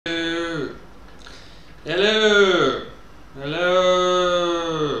Hello!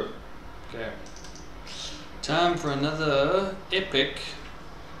 Hello! Okay. Time for another epic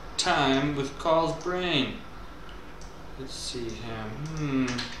time with Carl's brain. Let's see here.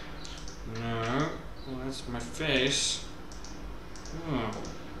 No. Well, that's my face. I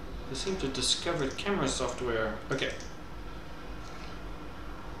seem to have discovered camera software. Okay.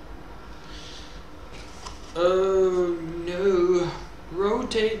 Oh no.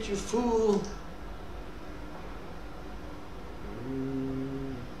 Rotate, you fool.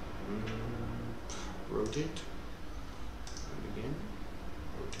 Rotate. And again.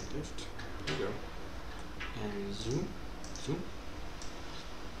 Rotate left. There we go. And zoom. Zoom.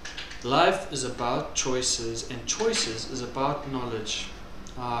 Life is about choices, and choices is about knowledge.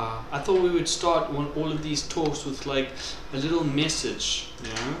 I thought we would start all of these talks with like a little message, you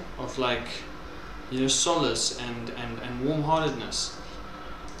know, of like, you know, solace and warm-heartedness.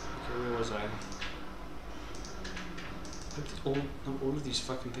 Okay, where was I? All of these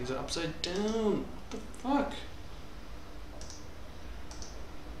fucking things are upside down. What the fuck?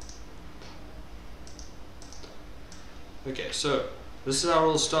 Okay, so this is how it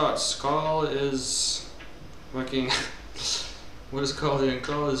all starts. Carl is fucking. What is Carl doing?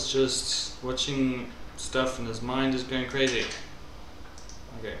 Carl is just watching stuff and his mind is going crazy.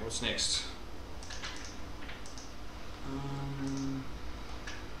 Okay, what's next?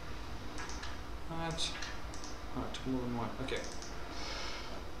 Right. Alright, more than one. Okay.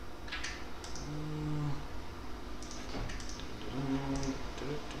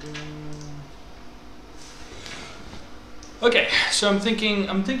 Okay, so I'm thinking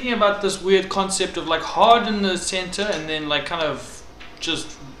about this weird concept of like hard in the center and then like kind of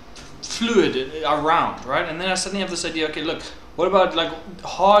just fluid around, right? And then I suddenly have this idea, okay, look, what about like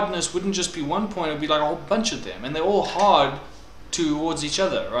hardness wouldn't just be one point, it would be like a whole bunch of them, and they're all hard towards each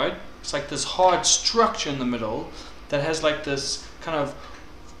other, right? It's like this hard structure in the middle that has like this kind of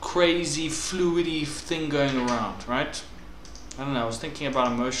crazy fluidy thing going around, right? I don't know, I was thinking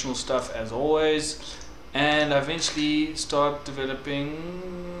about emotional stuff as always, and I eventually start developing,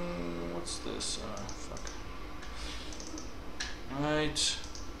 what's this? Oh, fuck. Right.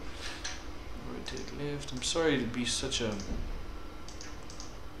 Rotate left. I'm sorry to be such a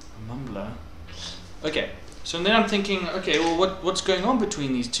mumbler. Okay, so then I'm thinking, okay, well, what's going on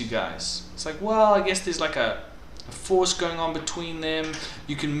between these two guys? It's like, well, I guess there's like a force going on between them.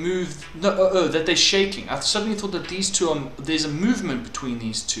 You can move, no, that they're shaking. I suddenly thought that these two there's a movement between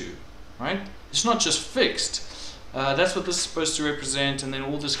these two, right? It's not just fixed. That's what this is supposed to represent, and then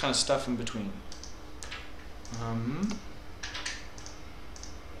all this kind of stuff in between. Sorry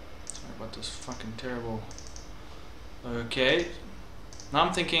about this fucking terrible. Okay, now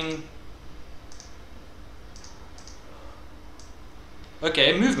I'm thinking.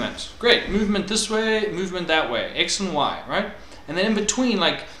 Okay, movement. Great. Movement this way, movement that way. X and Y, right? And then in between,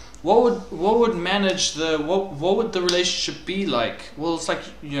 like, what would manage the what would the relationship be like? Well, it's like,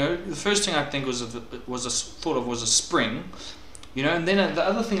 you know, the first thing I think thought of was a spring, you know, and then the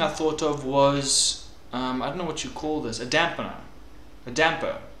other thing I thought of was I don't know what you call this, a damper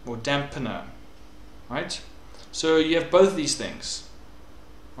or dampener, right? So you have both these things,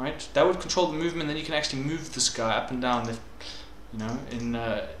 right? That would control the movement. Then you can actually move this guy up and down, you know, in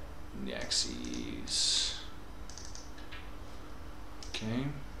the axes. Okay.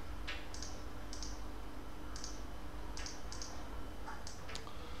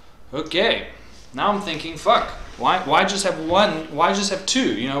 Okay, now I'm thinking, fuck, why just have one, why just have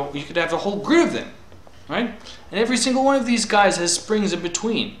two? You know, you could have a whole grid of them, right? And every single one of these guys has springs in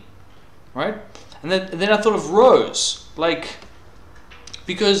between, right? And then I thought of rows, like,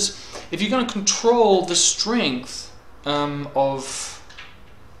 because if you're going to control the strength of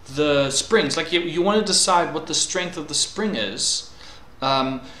the springs, like you want to decide what the strength of the spring is,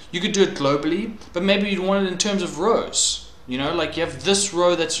 you could do it globally, but maybe you'd want it in terms of rows. You know, like you have this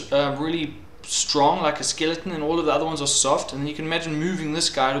row that's really strong, like a skeleton, and all of the other ones are soft. And then you can imagine moving this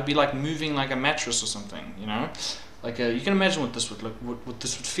guy. It would be like moving like a mattress or something. You know, like you can imagine what this would look, what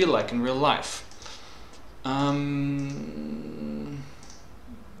this would feel like in real life. Next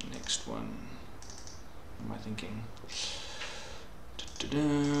one. What am I thinking?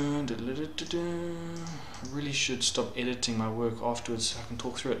 I really should stop editing my work afterwards so I can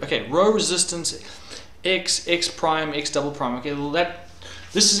talk through it. Okay, row resistance. X prime, X double prime. Okay, well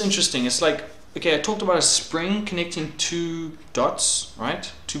this is interesting. It's like, okay, I talked about a spring connecting two dots, right?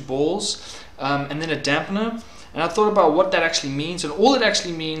 Two balls, and then a dampener. And I thought about what that actually means, and all it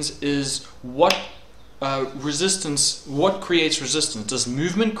actually means is what resistance, what creates resistance. Does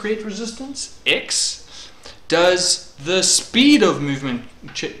movement create resistance? X. does the speed of movement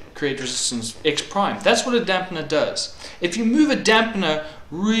create resistance x prime? That's what a dampener does. If you move a dampener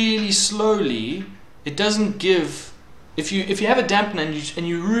really slowly, it doesn't give. If you have a dampener and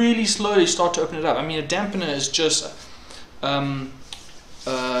you really slowly start to open it up, I mean, a dampener is just not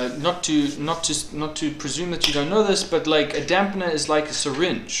to presume that you don't know this, but like a dampener is like a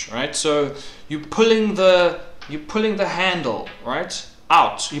syringe, right? So you're pulling the handle, right,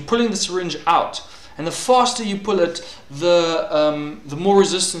 out. You're pulling the syringe out, and the faster you pull it, the more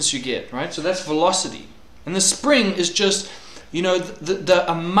resistance you get, right? So that's velocity. And the spring is just, you know, the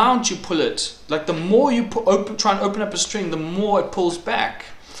amount you pull it. Like the more you try and open up a string, the more it pulls back.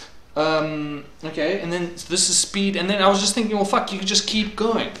 Okay, and then this is speed, and then I was just thinking, well, fuck, you could just keep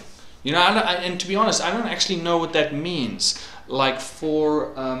going, you know. And to be honest, I don't actually know what that means. Like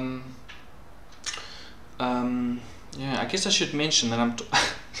for yeah, I guess I should mention that I'm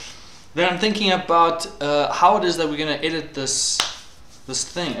thinking about how it is that we're gonna edit this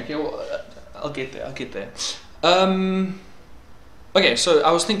thing. Okay, well, I'll get there. Okay, so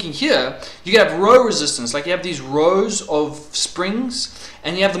I was thinking here, you have row resistance, like you have these rows of springs,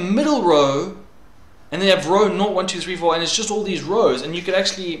 and you have the middle row, and then you have row 0, 1, 2, 3, 4, and it's just all these rows, and you could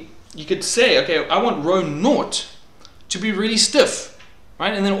say, okay, I want row 0 to be really stiff,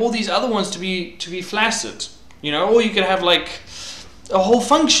 right, and then all these other ones to be flaccid, you know, or you could have like a whole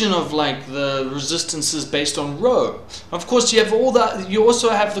function of like the resistances based on row. Of course, you have all that. You also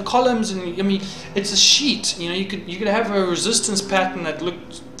have the columns, and I mean, it's a sheet. You know, you could have a resistance pattern that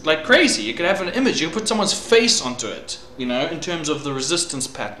looked like crazy. You could have an image. You could put someone's face onto it. You know, in terms of the resistance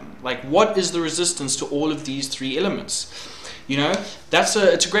pattern. Like, what is the resistance to all of these three elements? You know, it's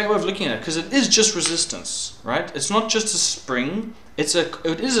a great way of looking at it, because it is just resistance, right? It's not just a spring. It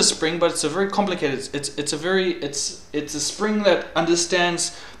is a spring, but it's a very complicated. It's a spring that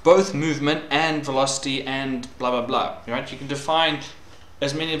understands both movement and velocity and blah blah blah. Right? You can define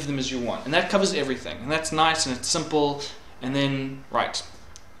as many of them as you want, and that covers everything. And that's nice and it's simple. And then right,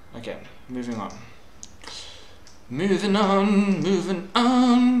 okay, moving on. Moving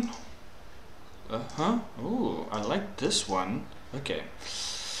on. Oh, I like this one. Okay.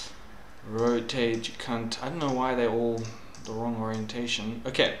 Rotate. You can't. I don't know why they're all the wrong orientation.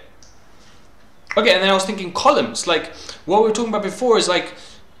 Okay, and then I was thinking columns. Like what we were talking about before is like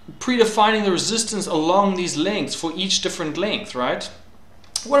predefining the resistance along these lengths for each different length, right?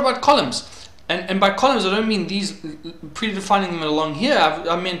 What about columns? And by columns, I don't mean these predefining them along here.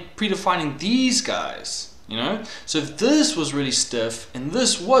 I meant predefining these guys, you know. So if this was really stiff and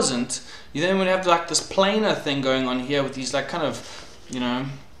this wasn't, you then would have like this planar thing going on here with these like kind of, you know,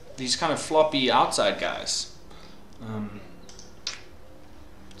 these kind of floppy outside guys.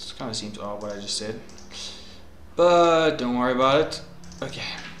 This kind of seems odd what I just said, but don't worry about it. Okay,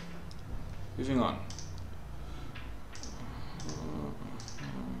 moving on.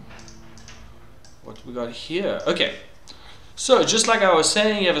 What we got here? Okay, so just like I was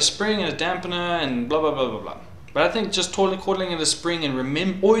saying, you have a spring and a dampener and blah blah blah blah blah. But I think just calling it a spring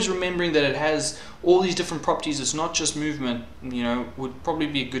and always remembering that it has all these different properties, it's not just movement, you know, would probably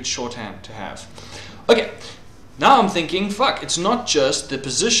be a good shorthand to have. Okay. Now I'm thinking, fuck, it's not just the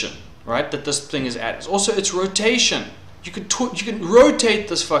position, right, that this thing is at. It's also its rotation. You can rotate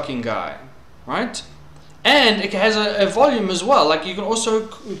this fucking guy, right? And it has a volume as well. Like you can also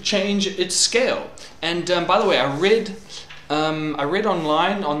change its scale. And by the way, I read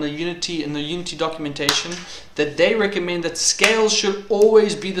online on the Unity documentation that they recommend that scales should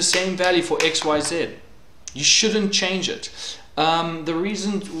always be the same value for X, Y, Z. You shouldn't change it. The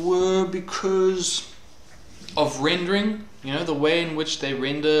reasons were because of rendering, you know, the way in which they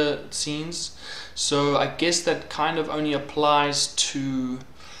render scenes. So I guess that kind of only applies to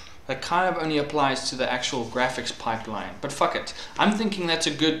the actual graphics pipeline. But fuck it, I'm thinking that's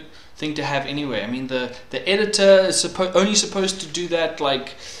a good thing to have anyway. I mean, the editor is only supposed to do that,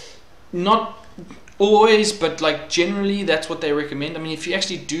 like, not always, but like generally that's what they recommend. I mean, if you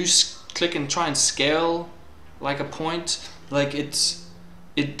actually do click and try and scale like a point, like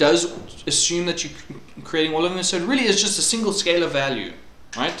it does assume that you're creating all of them, so it really is just a single scalar value,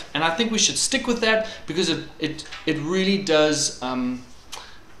 right? And I think we should stick with that, because it really does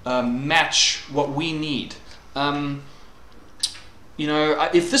match what we need. You know,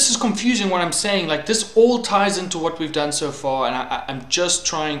 if this is confusing what I'm saying, like this all ties into what we've done so far, and I'm just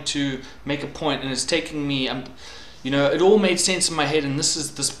trying to make a point, and it's taking me, you know, it all made sense in my head, and this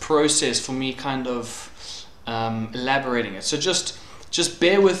is this process for me kind of elaborating it. So just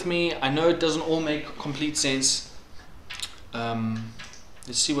bear with me. I know it doesn't all make complete sense. Let's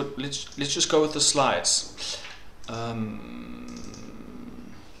see what. Let's just go with the slides.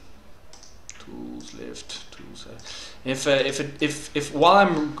 Tools. tools left, tools. If while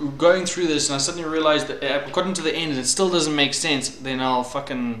I'm going through this and I suddenly realize that I've gotten to the end and it still doesn't make sense, then I'll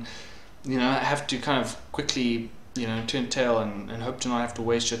fucking, you know, have to kind of quickly, you know, turn tail and hope to not have to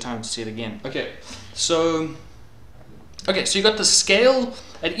waste your time to see it again. Okay, so you got the scale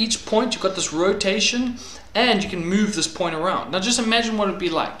at each point, you've got this rotation, and you can move this point around. Now just imagine what it'd be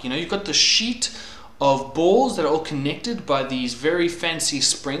like. You know, you've got the sheet of balls that are all connected by these very fancy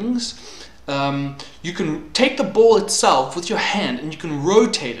springs. You can take the ball itself with your hand and you can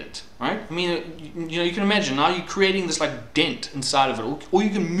rotate it, right? I mean, you know, you can imagine now you're creating this like dent inside of it, or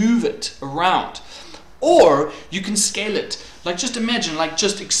you can move it around, or you can scale it. Like just imagine, like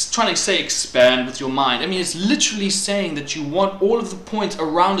just trying to say expand with your mind. I mean, it's literally saying that you want all of the points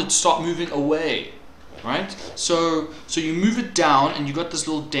around it to start moving away, right? So you move it down and you got this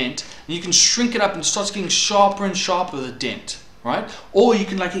little dent, and you can shrink it up and it starts getting sharper and sharper, the dent, right? Or you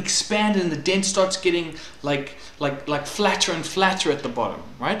can like expand it and the dent starts getting like flatter and flatter at the bottom,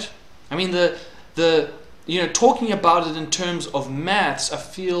 right? I mean, the you know, talking about it in terms of maths, I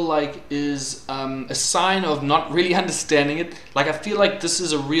feel like is a sign of not really understanding it. Like, I feel like this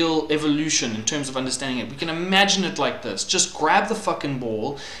is a real evolution in terms of understanding it. We can imagine it like this. Just grab the fucking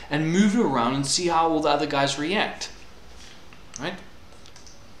ball and move it around and see how all the other guys react. Right?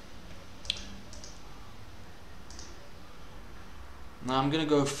 Now I'm gonna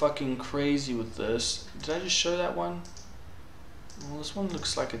go fucking crazy with this. Did I just show that one? Well, this one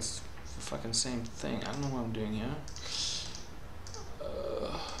looks like it's the fucking same thing. I don't know what I'm doing here.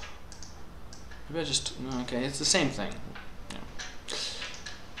 Maybe I just... No, okay, it's the same thing. Yeah.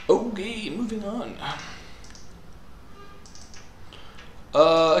 Okay, moving on.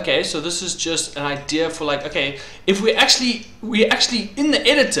 Okay, so this is just an idea for like, okay, if we actually in the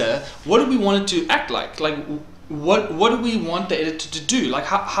editor, what do we want it to act like? Like, what do we want the editor to do? Like,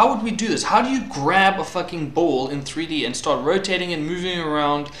 how would we do this? How do you grab a fucking ball in 3D and start rotating and moving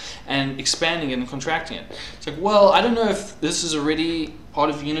around and expanding it and contracting it? It's like, well, I don't know if this is already part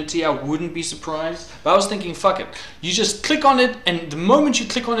of Unity. I wouldn't be surprised. But I was thinking, fuck it. You just click on it, and the moment you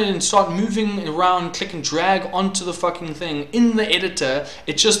click on it and start moving around, click and drag onto the fucking thing in the editor,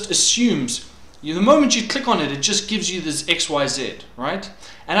 it just assumes. The moment you click on it, it just gives you this XYZ, right?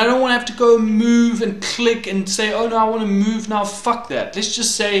 And I don't want to have to go move and click and say, oh no, I want to move now, fuck that. Let's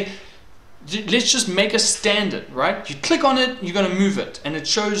just say, let's just make a standard, right? You click on it, you're going to move it. And it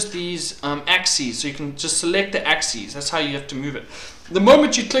shows these axes, so you can just select the axes. That's how you have to move it. The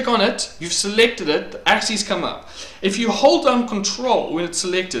moment you click on it, you've selected it, the axes come up. If you hold down control when it's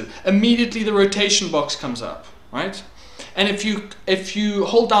selected, immediately the rotation box comes up, right? And if you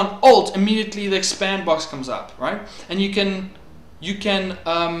hold down Alt, immediately the expand box comes up, right? And you can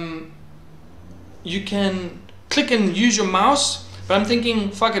click and use your mouse, but I'm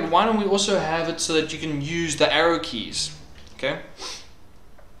thinking, fuck it, why don't we also have it so that you can use the arrow keys, okay?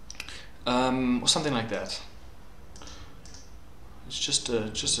 Or something like that. It's just a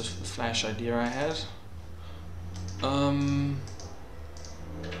flash idea I had.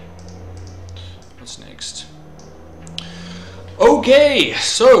 What's next? Okay,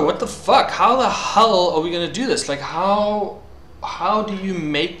 so what the fuck? How the hell are we gonna do this? Like, how do you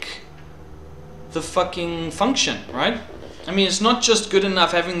make the fucking function, right? I mean, it's not just good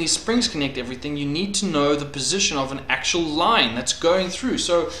enough having these springs connect everything. You need to know the position of an actual line that's going through.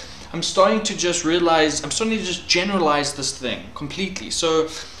 So I'm starting to just realize, I'm starting to just generalize this thing completely. So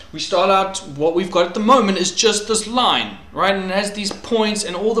we start out, what we've got at the moment is just this line, right? And it has these points,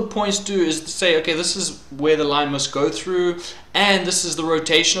 and all the points do is to say, okay, this is where the line must go through, and this is the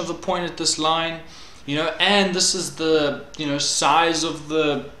rotation of the point at this line, you know, and this is the, you know, size of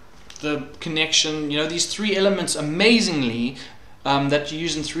the connection, you know, these three elements amazingly that you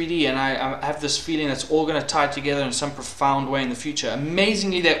use in 3D, and I have this feeling that's all going to tie together in some profound way in the future.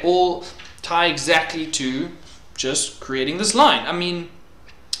 Amazingly, they all tie exactly to just creating this line. I mean,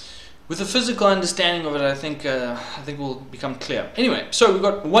 with a physical understanding of it, I think will become clear. Anyway, so we've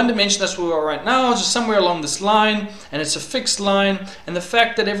got one dimension, that's where we are right now, just somewhere along this line, and it's a fixed line, and the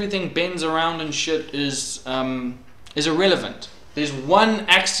fact that everything bends around and shit is irrelevant. There's one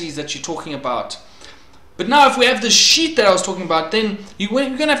axis that you're talking about. But now if we have this sheet that I was talking about, then you're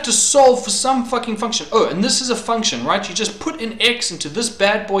going to have to solve for some fucking function. Oh, and this is a function, right? You just put in x into this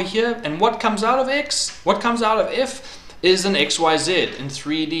bad boy here, and what comes out of x? What comes out of f? Is an XYZ in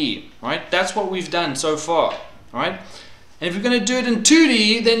 3D, right? That's what we've done so far, right? And if you're going to do it in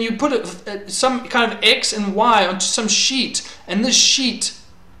 2D, then you put some kind of X and Y onto some sheet, and this sheet,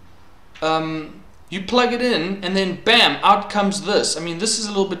 you plug it in, and then bam, out comes this. I mean, this is a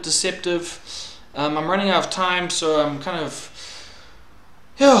little bit deceptive. I'm running out of time, so I'm kind of,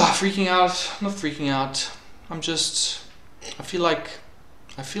 freaking out. I'm not freaking out.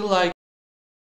 I feel like